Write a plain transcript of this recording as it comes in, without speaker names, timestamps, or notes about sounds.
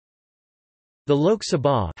The Lok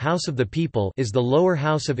Sabha, House of the People, is the lower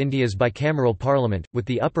house of India's bicameral parliament, with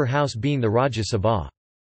the upper house being the Rajya Sabha.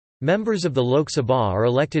 Members of the Lok Sabha are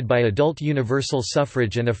elected by adult universal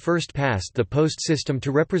suffrage and a first-past-the-post system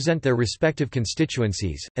to represent their respective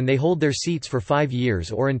constituencies, and they hold their seats for 5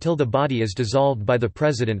 years or until the body is dissolved by the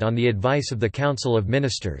President on the advice of the Council of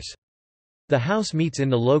Ministers. The House meets in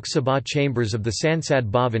the Lok Sabha chambers of the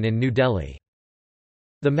Sansad Bhavan in New Delhi.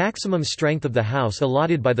 The maximum strength of the House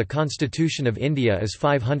allotted by the Constitution of India is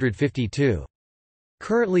 552.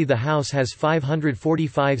 Currently the House has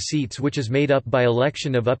 545 seats, which is made up by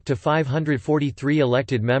election of up to 543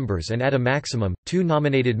 elected members and at a maximum, 2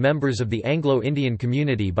 nominated members of the Anglo-Indian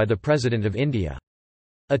community by the President of India.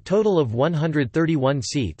 A total of 131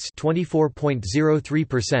 seats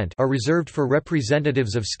 (24.03%) are reserved for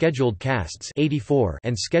representatives of scheduled castes 84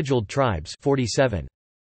 and scheduled tribes 47.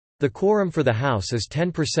 The quorum for the House is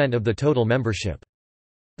 10% of the total membership.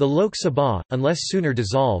 The Lok Sabha, unless sooner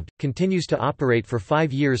dissolved, continues to operate for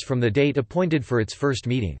 5 years from the date appointed for its first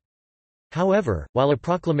meeting. However, while a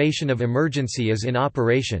proclamation of emergency is in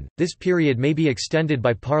operation, this period may be extended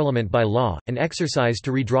by Parliament by law. An exercise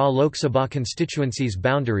to redraw Lok Sabha constituencies'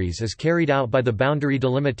 boundaries is carried out by the Boundary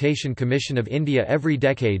Delimitation Commission of India every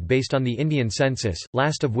decade based on the Indian census,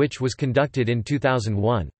 last of which was conducted in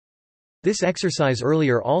 2001. This exercise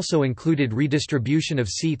earlier also included redistribution of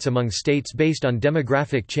seats among states based on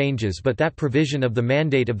demographic changes, but that provision of the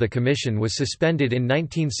mandate of the Commission was suspended in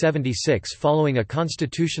 1976 following a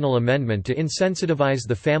constitutional amendment to insensitivize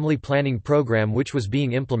the family planning program which was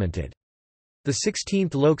being implemented. The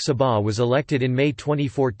 16th Lok Sabha was elected in May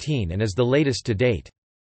 2014 and is the latest to date.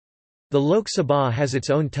 The Lok Sabha has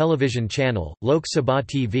its own television channel, Lok Sabha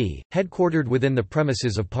TV, headquartered within the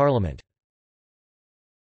premises of Parliament.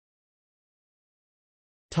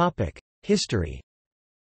 History.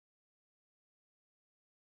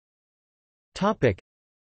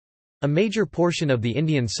 A major portion of the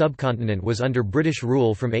Indian subcontinent was under British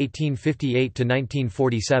rule from 1858 to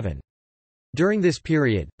 1947. During this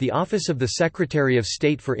period, the office of the Secretary of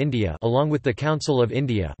State for India, along with the Council of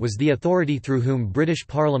India, was the authority through whom British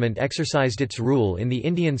Parliament exercised its rule in the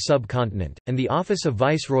Indian subcontinent, and the office of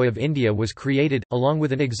Viceroy of India was created, along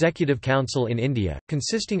with an Executive Council in India,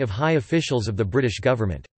 consisting of high officials of the British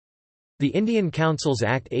government. The Indian Councils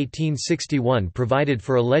Act 1861 provided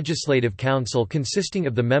for a legislative council consisting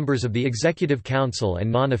of the members of the Executive Council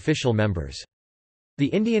and non-official members. The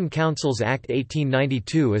Indian Councils Act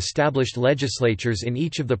 1892 established legislatures in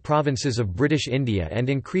each of the provinces of British India and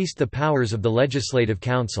increased the powers of the Legislative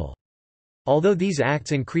Council. Although these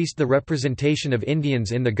acts increased the representation of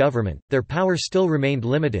Indians in the government, their power still remained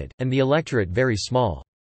limited, and the electorate very small.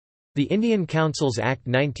 The Indian Councils Act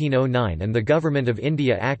 1909 and the Government of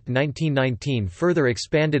India Act 1919 further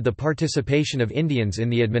expanded the participation of Indians in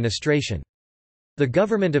the administration. The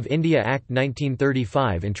Government of India Act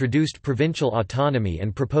 1935 introduced provincial autonomy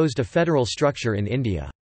and proposed a federal structure in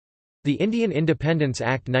India. The Indian Independence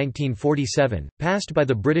Act 1947, passed by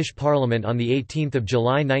the British Parliament on 18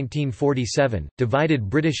 July 1947, divided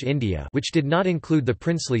British India, which did not include the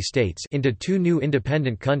princely states, into 2 new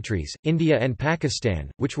independent countries, India and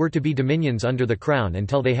Pakistan, which were to be dominions under the Crown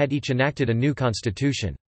until they had each enacted a new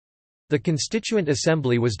constitution. The Constituent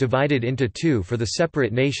Assembly was divided into 2 for the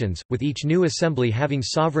separate nations, with each new assembly having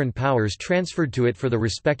sovereign powers transferred to it for the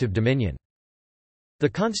respective dominion. The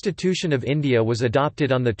Constitution of India was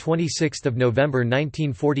adopted on 26 November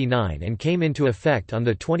 1949 and came into effect on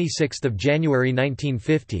 26 January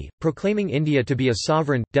 1950, proclaiming India to be a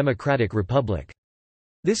sovereign, democratic republic.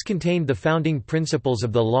 This contained the founding principles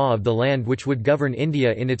of the law of the land which would govern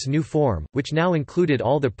India in its new form, which now included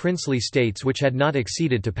all the princely states which had not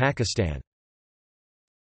acceded to Pakistan.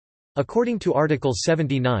 According to Article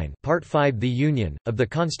 79, Part 5 The Union, of the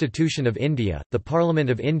Constitution of India, the Parliament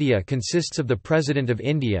of India consists of the President of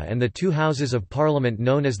India and the 2 houses of Parliament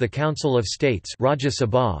known as the Council of States Rajya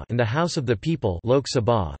Sabha and the House of the People Lok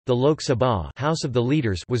Sabha. The Lok Sabha House of the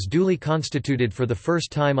Leaders was duly constituted for the first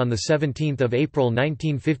time on 17 April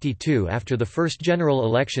 1952 after the first general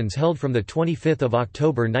elections held from 25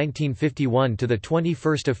 October 1951 to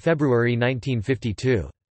 21 February 1952.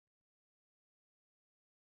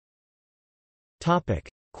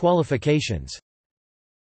 Qualifications.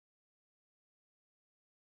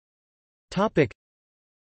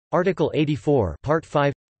 Article 84, Part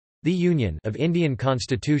 5 The Union of Indian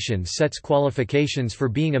Constitution sets qualifications for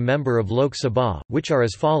being a member of Lok Sabha, which are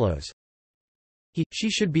as follows. She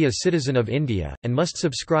should be a citizen of India, and must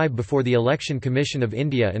subscribe before the Election Commission of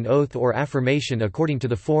India an oath or affirmation according to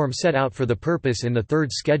the form set out for the purpose in the 3rd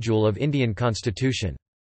Schedule of Indian Constitution.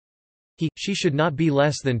 She should not be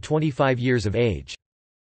less than 25 years of age.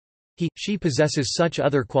 she possesses such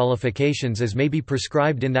other qualifications as may be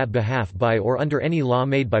prescribed in that behalf by or under any law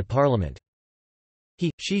made by Parliament.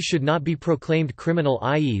 She should not be proclaimed criminal,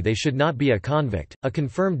 i.e. they should not be a convict, a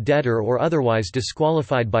confirmed debtor or otherwise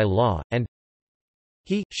disqualified by law, and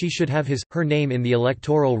she should have her name in the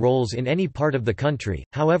electoral rolls in any part of the country.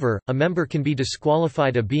 However, a member can be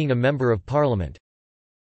disqualified of being a member of Parliament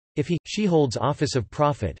if she holds office of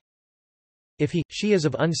profit, if she is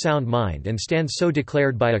of unsound mind and stands so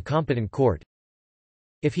declared by a competent court,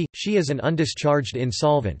 if she is an undischarged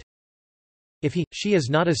insolvent, if she is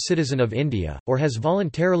not a citizen of India, or has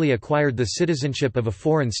voluntarily acquired the citizenship of a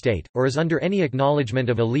foreign state, or is under any acknowledgement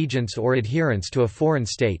of allegiance or adherence to a foreign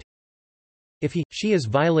state, if she is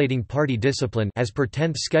violating party discipline as per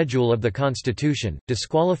 10th schedule of the Constitution,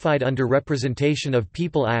 disqualified under Representation of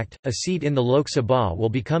People Act, a seat in the Lok Sabha will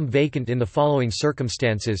become vacant in the following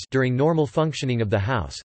circumstances during normal functioning of the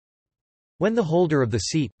House. When the holder of the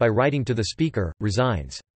seat, by writing to the Speaker,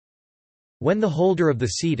 resigns. When the holder of the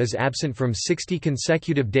seat is absent from 60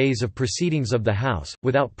 consecutive days of proceedings of the House,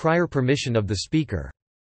 without prior permission of the Speaker.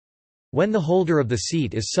 When the holder of the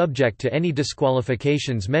seat is subject to any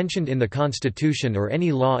disqualifications mentioned in the Constitution or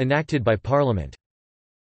any law enacted by Parliament.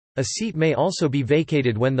 A seat may also be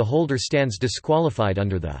vacated when the holder stands disqualified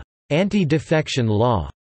under the anti-defection law.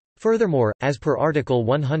 Furthermore, as per Article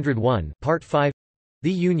 101, Part 5,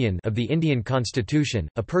 the Union of the Indian Constitution,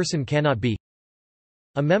 a person cannot be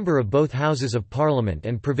a member of both Houses of Parliament,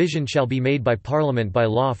 and provision shall be made by Parliament by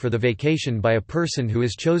law for the vacation by a person who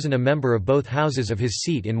is chosen a member of both Houses of his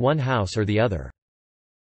seat in one House or the other.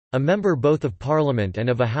 A member both of Parliament and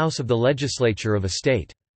of a House of the Legislature of a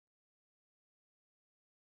state.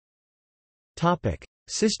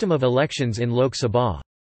 System of elections in Lok Sabha.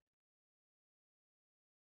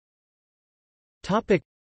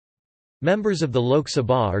 Members of the Lok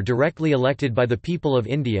Sabha are directly elected by the people of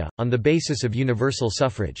India, on the basis of universal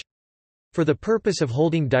suffrage. For the purpose of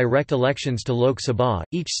holding direct elections to Lok Sabha,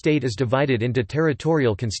 each state is divided into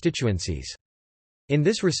territorial constituencies. In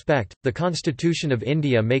this respect, the Constitution of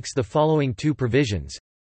India makes the following two provisions.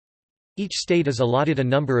 Each state is allotted a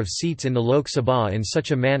number of seats in the Lok Sabha in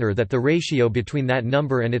such a manner that the ratio between that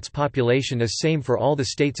number and its population is same for all the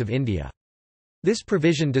states of India. This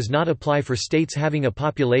provision does not apply for states having a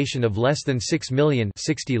population of less than 6 million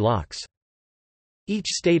 60 lakhs. Each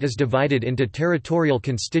state is divided into territorial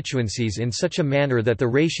constituencies in such a manner that the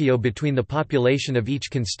ratio between the population of each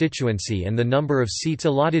constituency and the number of seats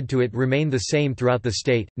allotted to it remain the same throughout the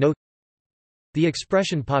state. Note: the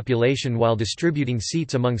expression population while distributing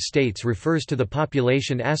seats among states refers to the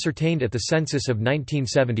population ascertained at the census of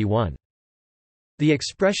 1971. The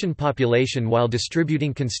expression population while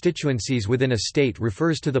distributing constituencies within a state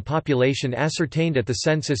refers to the population ascertained at the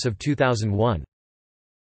census of 2001.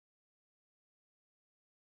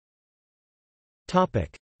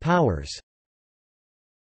 Powers.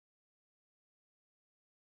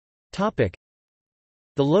 The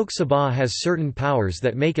Lok Sabha has certain powers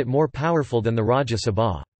that make it more powerful than the Rajya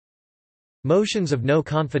Sabha. Motions of no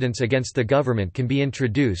confidence against the government can be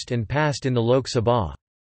introduced and passed in the Lok Sabha.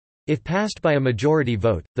 If passed by a majority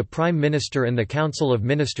vote, the Prime Minister and the Council of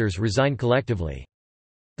Ministers resign collectively.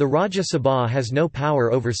 The Rajya Sabha has no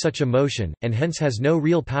power over such a motion, and hence has no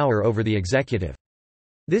real power over the executive.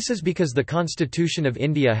 This is because the Constitution of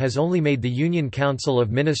India has only made the Union Council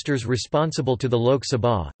of Ministers responsible to the Lok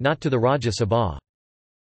Sabha, not to the Rajya Sabha.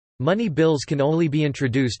 Money bills can only be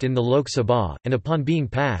introduced in the Lok Sabha, and upon being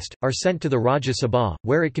passed, are sent to the Rajya Sabha,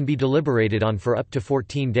 where it can be deliberated on for up to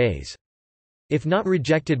 14 days. If not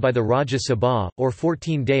rejected by the Rajya Sabha, or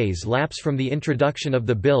 14 days lapse from the introduction of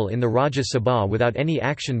the bill in the Rajya Sabha without any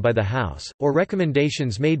action by the House, or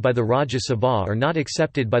recommendations made by the Rajya Sabha are not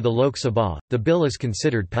accepted by the Lok Sabha, the bill is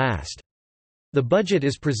considered passed. The budget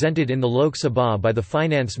is presented in the Lok Sabha by the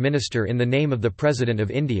Finance Minister in the name of the President of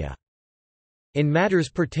India. In matters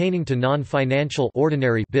pertaining to non-financial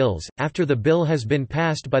ordinary bills, after the bill has been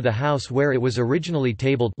passed by the House where it was originally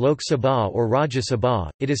tabled Lok Sabha or Rajya Sabha,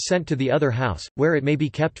 it is sent to the other House, where it may be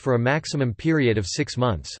kept for a maximum period of 6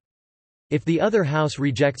 months. If the other House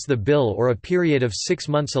rejects the bill or a period of 6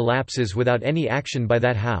 months elapses without any action by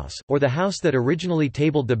that House, or the House that originally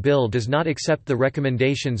tabled the bill does not accept the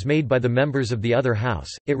recommendations made by the members of the other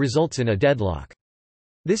House, it results in a deadlock.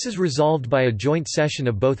 This is resolved by a joint session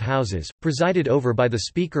of both houses, presided over by the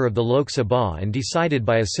Speaker of the Lok Sabha and decided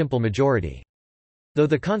by a simple majority. Though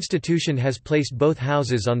the Constitution has placed both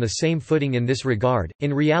houses on the same footing in this regard,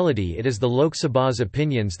 in reality it is the Lok Sabha's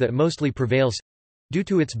opinions that mostly prevails due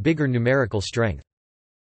to its bigger numerical strength.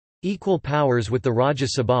 Equal powers with the Rajya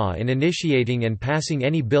Sabha in initiating and passing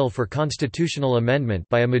any bill for constitutional amendment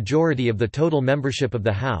by a majority of the total membership of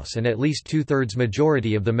the House and at least two-thirds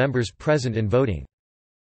majority of the members present and voting.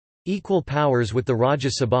 Equal powers with the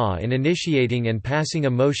Rajya Sabha in initiating and passing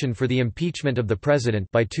a motion for the impeachment of the President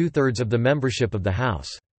by two-thirds of the membership of the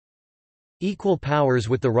House. Equal powers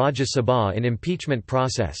with the Rajya Sabha in impeachment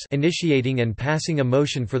process initiating and passing a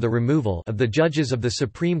motion for the removal of the judges of the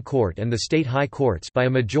Supreme Court and the state high courts by a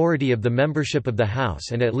majority of the membership of the House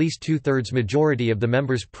and at least two-thirds majority of the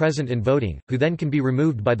members present and voting, who then can be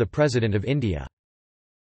removed by the President of India.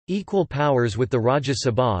 Equal powers with the Rajya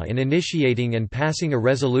Sabha in initiating and passing a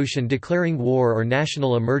resolution declaring war or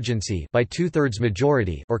national emergency by two-thirds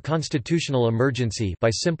majority or constitutional emergency by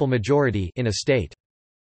simple majority in a state.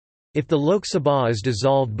 If the Lok Sabha is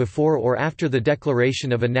dissolved before or after the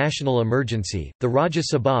declaration of a national emergency, the Rajya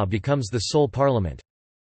Sabha becomes the sole parliament.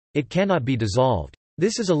 It cannot be dissolved.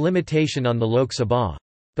 This is a limitation on the Lok Sabha.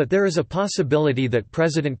 But there is a possibility that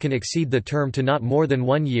President can exceed the term to not more than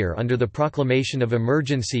 1 year under the proclamation of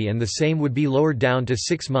emergency, and the same would be lowered down to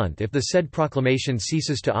 6 months if the said proclamation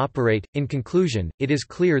ceases to operate. In conclusion, it is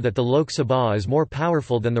clear that the Lok Sabha is more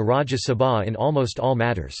powerful than the Rajya Sabha in almost all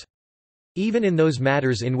matters. Even in those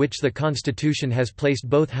matters in which the constitution has placed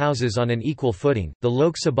both houses on an equal footing, the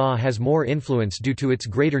Lok Sabha has more influence due to its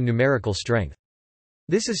greater numerical strength.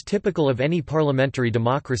 This is typical of any parliamentary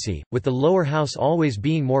democracy, with the lower house always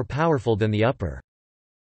being more powerful than the upper.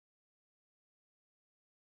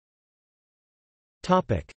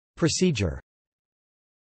 Procedure.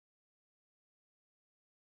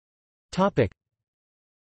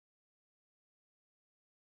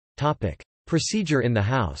 Procedure in the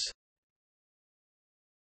House.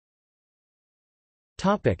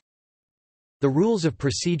 The rules of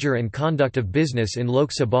procedure and conduct of business in Lok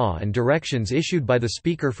Sabha and directions issued by the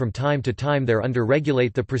Speaker from time to time thereunder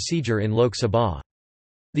regulate the procedure in Lok Sabha.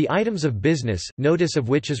 The items of business, notice of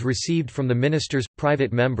which is received from the ministers,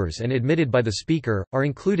 private members and admitted by the Speaker, are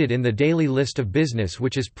included in the daily list of business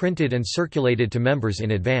which is printed and circulated to members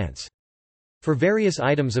in advance. For various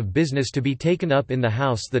items of business to be taken up in the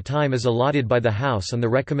House, the time is allotted by the House on the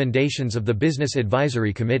recommendations of the Business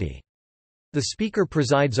Advisory Committee. The Speaker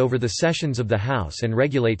presides over the sessions of the House and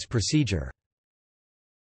regulates procedure.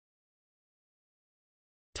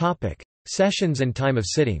 Sessions and time of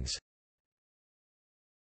sittings.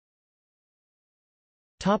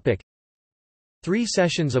 3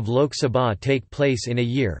 sessions of Lok Sabha take place in a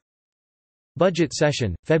year. Budget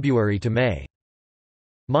session, February to May.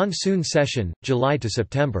 Monsoon session, July to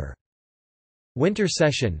September. Winter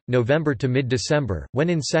session, November to mid-December. When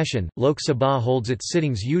in session, Lok Sabha holds its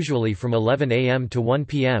sittings usually from 11 am to 1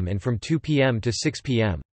 pm and from 2 pm to 6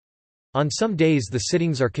 pm. On some days the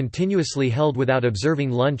sittings are continuously held without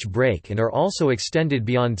observing lunch break and are also extended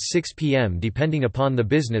beyond 6 pm depending upon the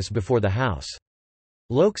business before the House.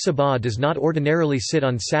 Lok Sabha does not ordinarily sit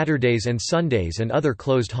on Saturdays and Sundays and other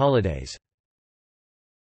closed holidays.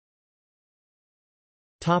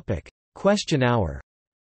 Question hour.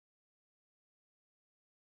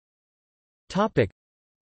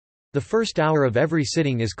 The first hour of every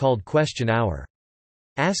sitting is called question hour.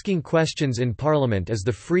 Asking questions in Parliament is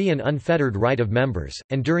the free and unfettered right of members,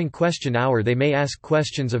 and during question hour they may ask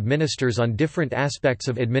questions of ministers on different aspects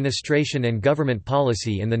of administration and government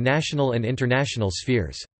policy in the national and international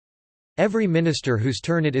spheres. Every minister whose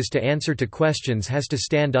turn it is to answer to questions has to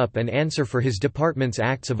stand up and answer for his department's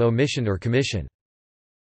acts of omission or commission.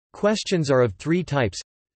 Questions are of 3 types: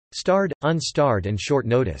 starred, unstarred and short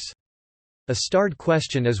notice. A starred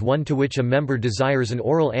question is one to which a member desires an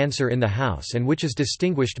oral answer in the House and which is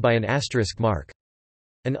distinguished by an asterisk mark.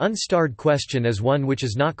 An unstarred question is one which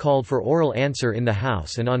is not called for oral answer in the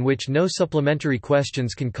House and on which no supplementary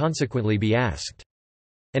questions can consequently be asked.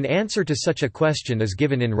 An answer to such a question is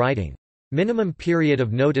given in writing. Minimum period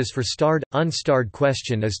of notice for starred, unstarred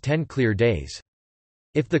question is 10 clear days.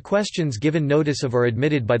 If the questions given notice of are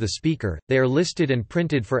admitted by the Speaker, they are listed and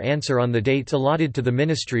printed for answer on the dates allotted to the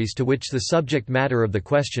ministries to which the subject matter of the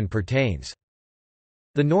question pertains.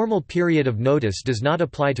 The normal period of notice does not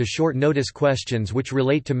apply to short notice questions which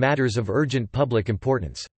relate to matters of urgent public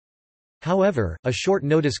importance. However, a short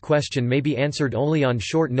notice question may be answered only on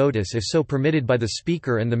short notice if so permitted by the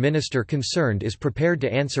Speaker and the minister concerned is prepared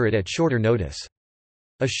to answer it at shorter notice.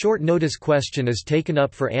 A short notice question is taken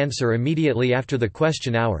up for answer immediately after the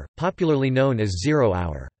question hour, popularly known as 0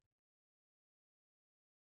 hour.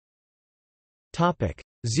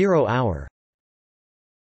 0 hour.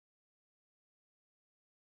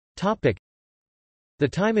 The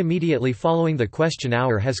time immediately following the question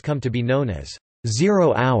hour has come to be known as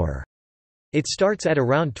 0 hour. It starts at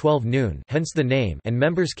around 12 noon, hence the name, and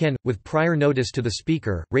members can, with prior notice to the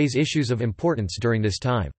Speaker, raise issues of importance during this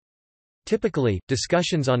time. Typically,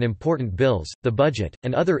 discussions on important bills, the budget,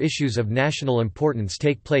 and other issues of national importance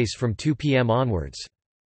take place from 2 p.m. onwards.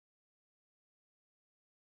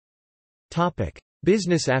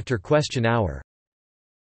 Business after question hour.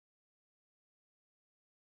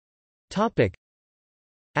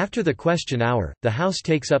 After the question hour, the House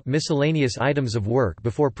takes up miscellaneous items of work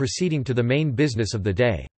before proceeding to the main business of the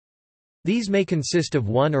day. These may consist of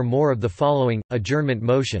one or more of the following: adjournment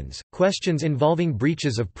motions, questions involving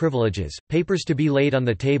breaches of privileges, papers to be laid on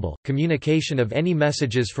the table, communication of any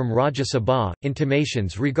messages from Rajya Sabha,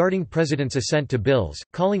 intimations regarding President's assent to bills,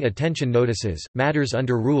 calling attention notices, matters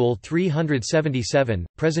under Rule 377,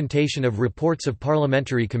 presentation of reports of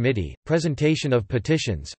parliamentary committee, presentation of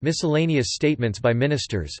petitions, miscellaneous statements by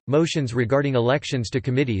ministers, motions regarding elections to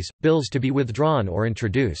committees, bills to be withdrawn or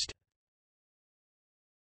introduced.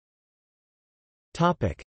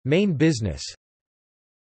 Main business.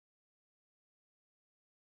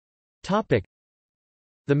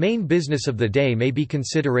 The main business of the day may be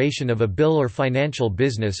consideration of a bill or financial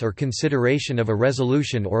business or consideration of a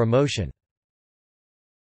resolution or a motion.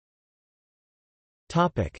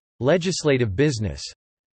 Legislative business.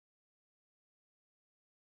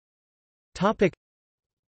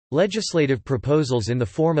 Legislative proposals in the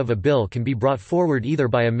form of a bill can be brought forward either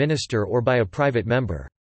by a minister or by a private member.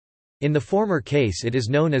 In the former case it is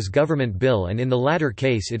known as government bill, and in the latter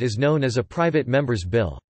case it is known as a private member's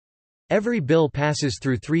bill. Every bill passes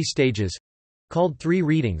through 3 stages, called 3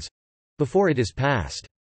 readings, before it is passed.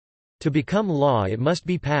 To become law it must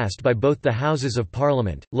be passed by both the Houses of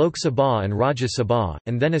Parliament, Lok Sabha and Rajya Sabha,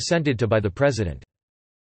 and then assented to by the President.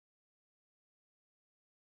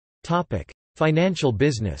 Financial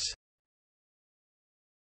business.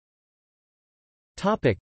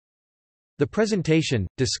 The presentation,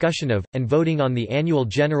 discussion of, and voting on the annual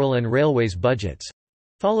general and railways budgets,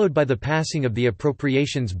 followed by the passing of the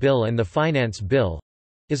Appropriations Bill and the Finance Bill,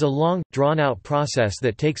 is a long, drawn-out process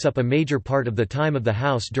that takes up a major part of the time of the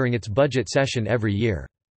House during its budget session every year.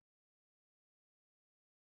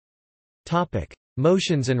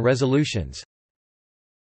 Motions and resolutions.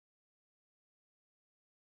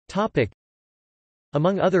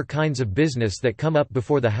 Among other kinds of business that come up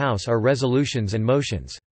before the House are resolutions and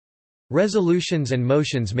motions. Resolutions and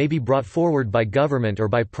motions may be brought forward by government or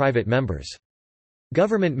by private members.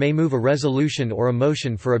 Government may move a resolution or a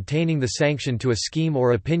motion for obtaining the sanction to a scheme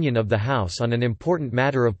or opinion of the House on an important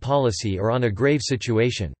matter of policy or on a grave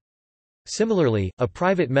situation. Similarly, a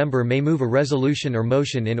private member may move a resolution or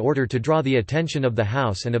motion in order to draw the attention of the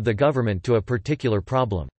House and of the government to a particular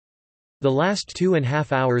problem. The last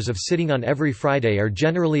 2.5 hours of sitting on every Friday are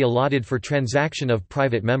generally allotted for transaction of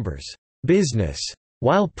private members' business.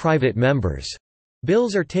 While private members'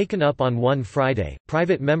 bills are taken up on one Friday,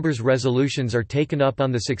 private members' resolutions are taken up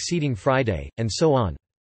on the succeeding Friday, and so on.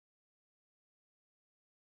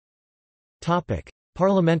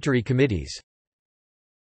 Parliamentary committees.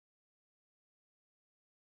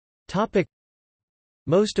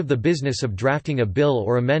 Most of the business of drafting a bill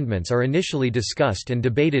or amendments are initially discussed and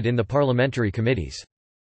debated in the parliamentary committees.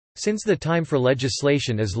 Since the time for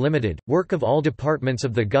legislation is limited, work of all departments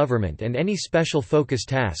of the government and any special focus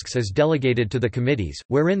tasks is delegated to the committees,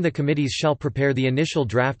 wherein the committees shall prepare the initial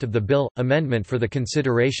draft of the bill, amendment for the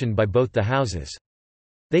consideration by both the houses.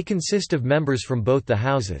 They consist of members from both the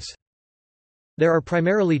houses. There are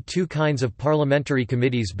primarily 2 kinds of parliamentary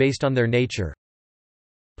committees based on their nature.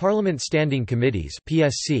 Parliament Standing Committees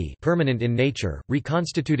 (PSC), permanent in nature,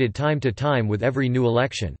 reconstituted time to time with every new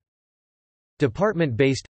election.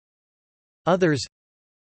 Department-based. Others.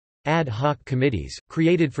 Ad hoc committees,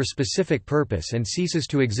 created for specific purpose and ceases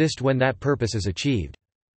to exist when that purpose is achieved.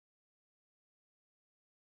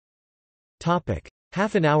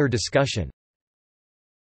 Half-an-hour discussion.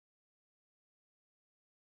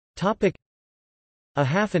 A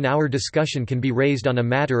half-an-hour discussion can be raised on a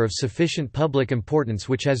matter of sufficient public importance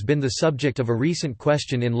which has been the subject of a recent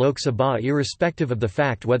question in Lok Sabha, irrespective of the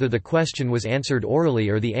fact whether the question was answered orally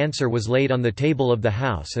or the answer was laid on the table of the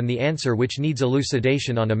House and the answer which needs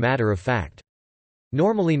elucidation on a matter of fact.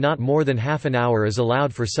 Normally not more than half an hour is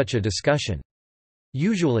allowed for such a discussion.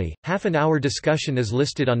 Usually, half-an-hour discussion is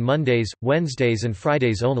listed on Mondays, Wednesdays and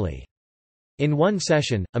Fridays only. In one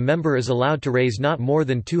session, a member is allowed to raise not more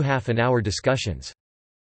than 2 half-an-hour discussions.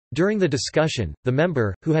 During the discussion, the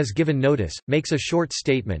member, who has given notice, makes a short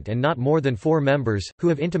statement and not more than 4 members, who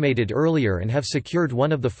have intimated earlier and have secured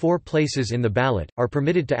one of the 4 places in the ballot, are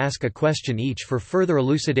permitted to ask a question each for further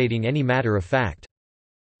elucidating any matter of fact.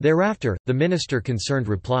 Thereafter, the minister concerned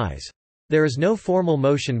replies. There is no formal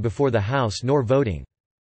motion before the House nor voting.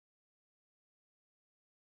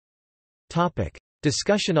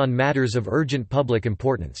 Discussion on matters of urgent public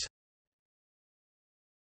importance.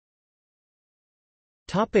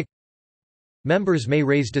 Members may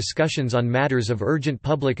raise discussions on matters of urgent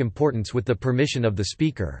public importance with the permission of the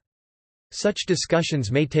Speaker. Such discussions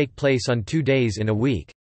may take place on 2 days in a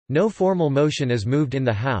week. No formal motion is moved in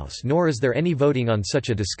the House nor is there any voting on such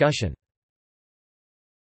a discussion.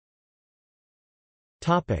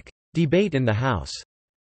 Debate in the House.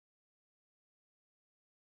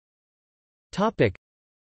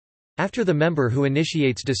 After the member who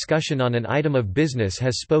initiates discussion on an item of business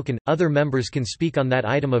has spoken, other members can speak on that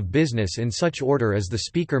item of business in such order as the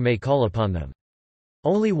Speaker may call upon them.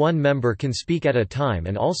 Only one member can speak at a time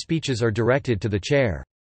and all speeches are directed to the chair.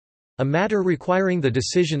 A matter requiring the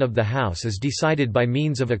decision of the House is decided by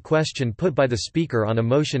means of a question put by the Speaker on a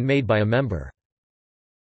motion made by a member.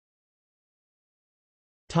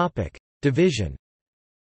 Division.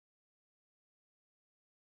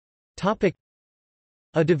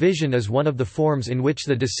 A division is one of the forms in which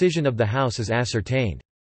the decision of the House is ascertained.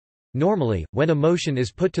 Normally, when a motion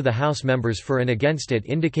is put to the House, members for and against it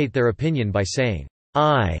indicate their opinion by saying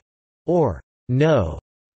 "aye" or "no"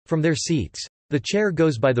 from their seats. The chair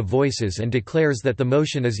goes by the voices and declares that the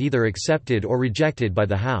motion is either accepted or rejected by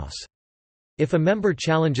the House. If a member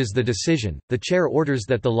challenges the decision, the chair orders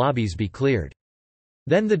that the lobbies be cleared.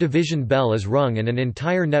 Then the division bell is rung and an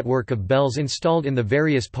entire network of bells installed in the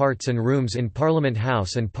various parts and rooms in Parliament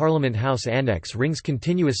House and Parliament House Annex rings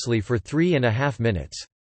continuously for 3.5 minutes.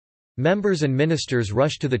 Members and ministers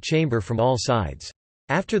rush to the chamber from all sides.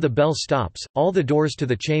 After the bell stops, all the doors to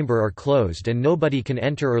the chamber are closed and nobody can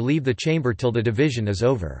enter or leave the chamber till the division is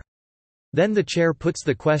over. Then the chair puts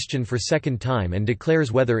the question for second time and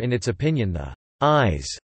declares whether in its opinion the ayes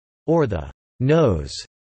or the noes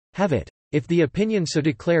have it. If the opinion so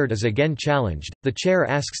declared is again challenged, the chair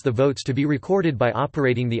asks the votes to be recorded by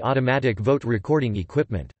operating the automatic vote recording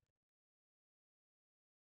equipment.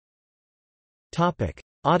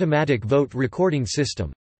 Automatic vote recording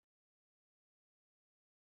system.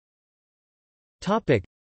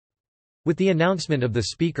 With the announcement of the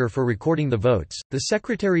Speaker for recording the votes, the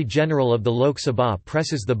Secretary-General of the Lok Sabha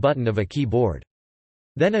presses the button of a keyboard.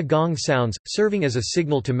 Then a gong sounds, serving as a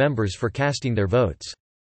signal to members for casting their votes.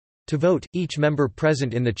 To vote, each member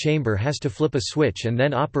present in the chamber has to flip a switch and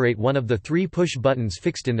then operate one of the 3 push buttons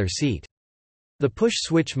fixed in their seat. The push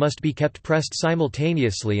switch must be kept pressed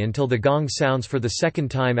simultaneously until the gong sounds for the second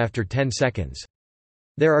time after 10 seconds.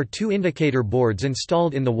 There are 2 indicator boards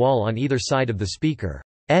installed in the wall on either side of the Speaker's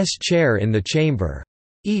chair in the chamber.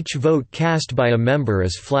 Each vote cast by a member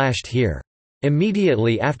is flashed here.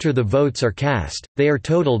 Immediately after the votes are cast, they are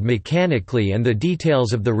totalled mechanically and the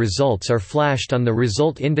details of the results are flashed on the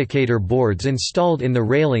result indicator boards installed in the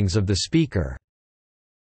railings of the Speaker's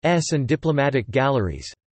and diplomatic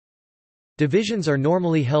galleries. Divisions are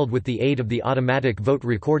normally held with the aid of the automatic vote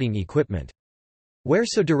recording equipment. Where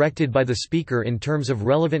so directed by the Speaker in terms of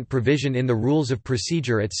relevant provision in the rules of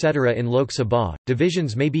procedure etc. in Lok Sabha,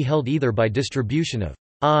 divisions may be held either by distribution of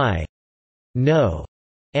aye, no,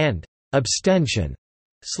 and abstention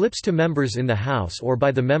slips to members in the House or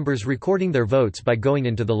by the members recording their votes by going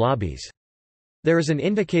into the lobbies. There is an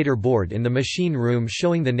indicator board in the machine room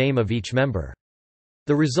showing the name of each member.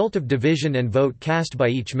 The result of division and vote cast by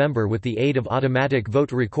each member with the aid of automatic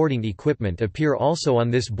vote recording equipment appear also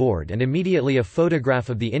on this board and immediately a photograph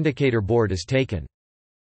of the indicator board is taken.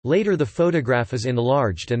 Later the photograph is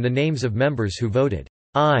enlarged and the names of members who voted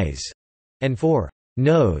ayes and for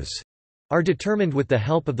noes are determined with the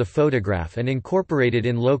help of the photograph and incorporated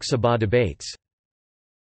in Lok Sabha debates.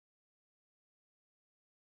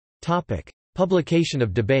 Publication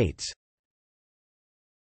of debates.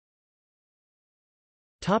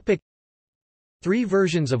 3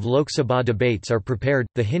 versions of Lok Sabha debates are prepared,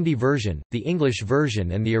 the Hindi version, the English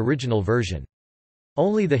version and the original version.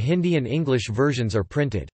 Only the Hindi and English versions are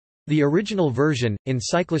printed. The original version, in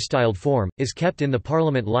cyclostyled form, is kept in the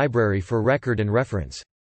Parliament Library for record and reference.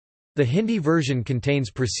 The Hindi version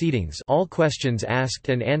contains proceedings, all questions asked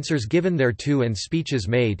and answers given thereto and speeches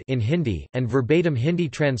made in Hindi, and verbatim Hindi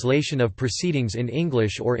translation of proceedings in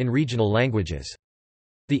English or in regional languages.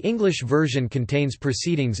 The English version contains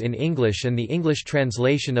proceedings in English and the English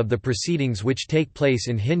translation of the proceedings which take place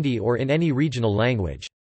in Hindi or in any regional language.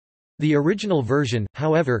 The original version,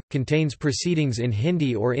 however, contains proceedings in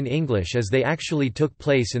Hindi or in English as they actually took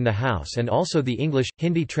place in the House and also the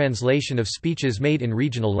English-Hindi translation of speeches made in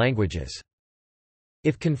regional languages.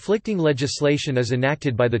 If conflicting legislation is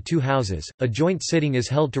enacted by the 2 houses, a joint sitting is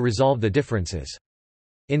held to resolve the differences.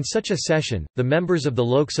 In such a session, the members of the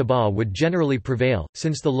Lok Sabha would generally prevail,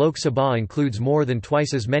 since the Lok Sabha includes more than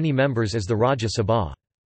twice as many members as the Rajya Sabha.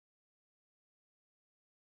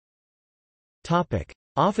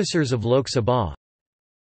 Officers of Lok Sabha.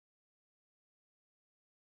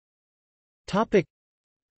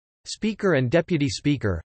 Speaker and Deputy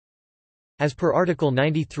Speaker. As per Article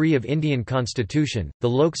 93 of Indian Constitution, the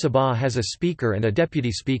Lok Sabha has a Speaker and a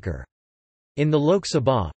Deputy Speaker. In the Lok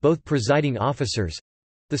Sabha, both presiding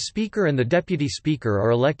officers—the Speaker and the Deputy Speaker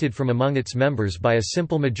are elected from among its members by a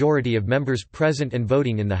simple majority of members present and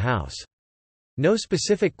voting in the House. No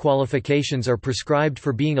specific qualifications are prescribed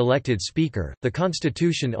for being elected Speaker, the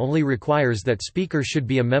Constitution only requires that Speaker should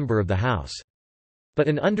be a member of the House. But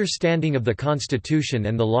an understanding of the Constitution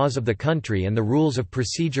and the laws of the country and the rules of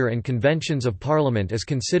procedure and conventions of Parliament is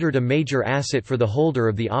considered a major asset for the holder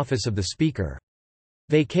of the office of the Speaker.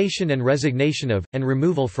 Vacation and resignation of, and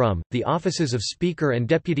removal from, the offices of Speaker and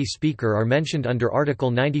Deputy Speaker are mentioned under Article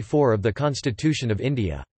 94 of the Constitution of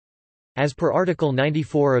India. As per Article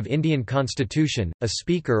 94 of Indian Constitution, a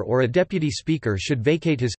Speaker or a Deputy Speaker should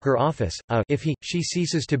vacate his/her office, a if he/she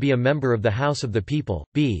ceases to be a member of the House of the People,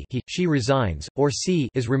 b he/she resigns, or c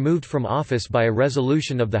is removed from office by a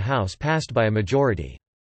resolution of the House passed by a majority.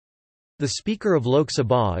 The Speaker of Lok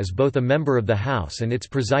Sabha is both a member of the House and its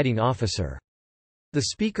presiding officer. The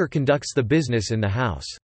Speaker conducts the business in the House.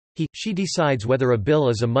 He/she decides whether a bill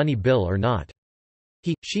is a money bill or not.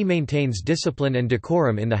 He/she maintains discipline and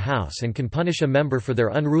decorum in the House and can punish a member for their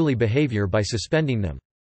unruly behavior by suspending them.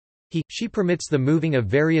 He/she permits the moving of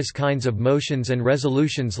various kinds of motions and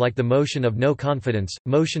resolutions like the motion of no confidence,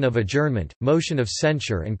 motion of adjournment, motion of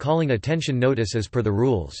censure and calling attention notice as per the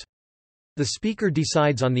rules. The Speaker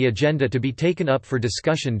decides on the agenda to be taken up for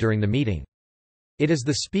discussion during the meeting. It is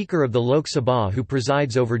the Speaker of the Lok Sabha who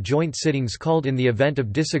presides over joint sittings called in the event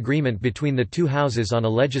of disagreement between the two houses on a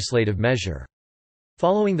legislative measure.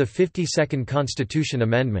 Following the 52nd Constitution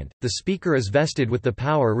Amendment, the Speaker is vested with the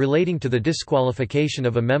power relating to the disqualification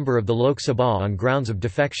of a member of the Lok Sabha on grounds of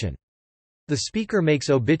defection. The Speaker makes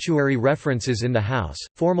obituary references in the House,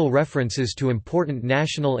 formal references to important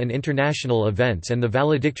national and international events and the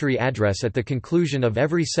valedictory address at the conclusion of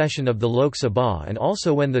every session of the Lok Sabha and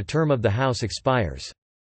also when the term of the House expires.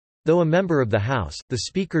 Though a member of the House, the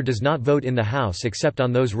Speaker does not vote in the House except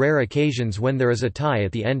on those rare occasions when there is a tie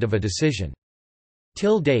at the end of a decision.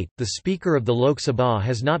 Till date, the Speaker of the Lok Sabha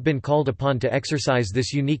has not been called upon to exercise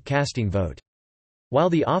this unique casting vote. While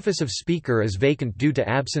the office of Speaker is vacant due to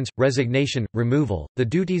absence, resignation, removal, the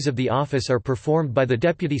duties of the office are performed by the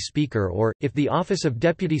Deputy Speaker or, if the office of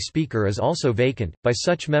Deputy Speaker is also vacant, by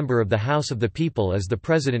such member of the House of the People as the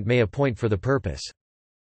President may appoint for the purpose.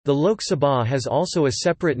 The Lok Sabha has also a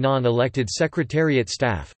separate non-elected secretariat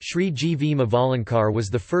staff. Shri G. V. Mavalankar was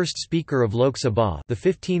the first Speaker of Lok Sabha, the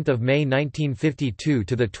 15th of May 1952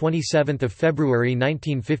 to the 27th of February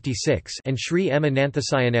 1956, and Shri M.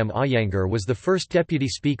 Ananthasayanam Iyengar was the first Deputy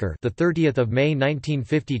Speaker, the 30th of May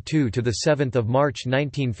 1952 to the 7th of March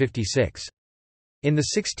 1956. In the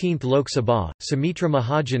 16th Lok Sabha, Sumitra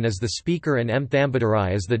Mahajan is the Speaker and M.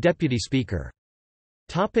 Thambidurai is the Deputy Speaker.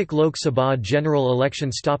 Lok Sabha General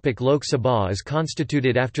Elections. Lok Sabha is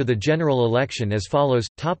constituted after the general election as follows.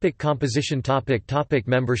 Composition.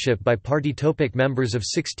 Membership by party. Members of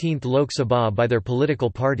 16th Lok Sabha by their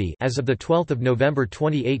political party as of 12 November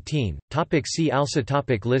 2018. See also.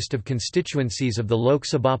 List of constituencies of the Lok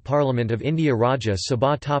Sabha Parliament of India. Rajya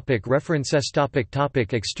Sabha. References.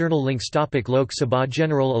 External links. Lok Sabha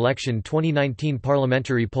General Election 2019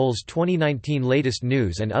 Parliamentary polls 2019 Latest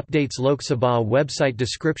news and updates. Lok Sabha website.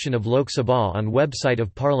 Description of Lok Sabha on website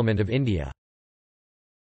of Parliament of India.